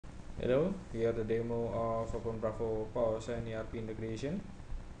Hello, here the demo of Openbravo POS and ERP integration.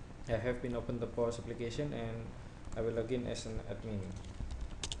 I have been opened the POS application and I will log in as an admin.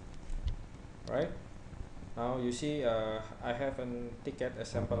 Right now you see I have a ticket, a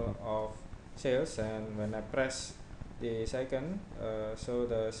sample of sales, and when I press this icon, so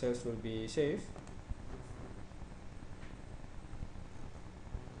the sales will be saved.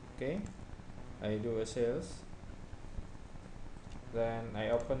 Okay, I do a sales, then I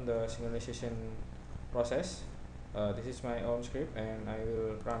open the synchronization process. This is my own script and I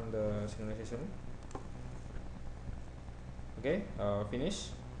will run the synchronization. Okay, finish,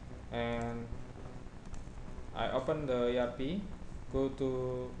 and I open the ERP, go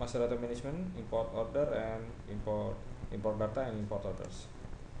to master data management, import order, and import data and import orders.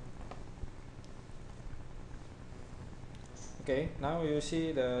 Okay, now you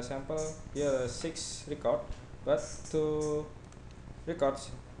see the sample. Here are 6 records, but 2 records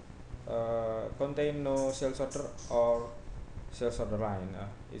contain no sales order or sales order line.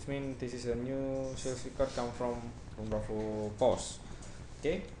 It means this is a new sales record come from Openbravo POS.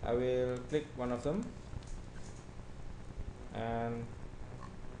 Okay, I will click one of them and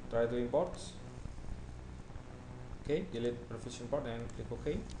try to import. Okay, delete previous import and click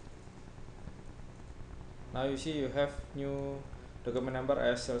OK. Now you see you have new document number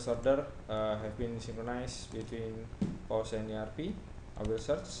as sales order have been synchronized between POS and ERP. I will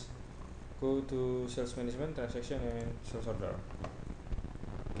search, go to sales management, transaction, and sales order.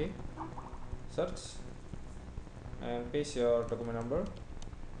 Okay, search and paste your document number,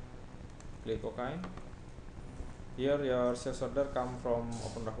 click OK. Here your sales order come from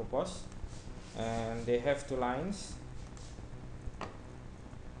Openbravo POS and they have 2 lines,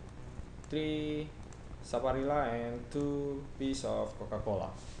 3 Saparilla and 2 pieces of Coca-Cola.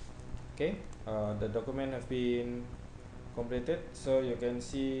 Okay, the document have been completed, so you can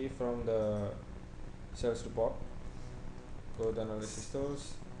see from the sales report. Go to analysis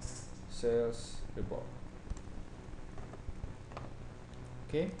tools, sales report.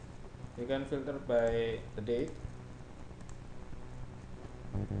 Okay, you can filter by the date.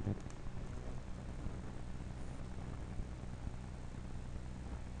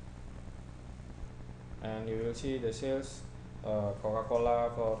 And you will see the sales,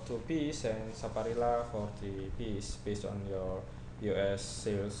 Coca-Cola for 2 pieces and Saparilla for 3 pieces based on your US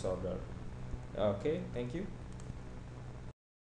sales order. Okay, thank you.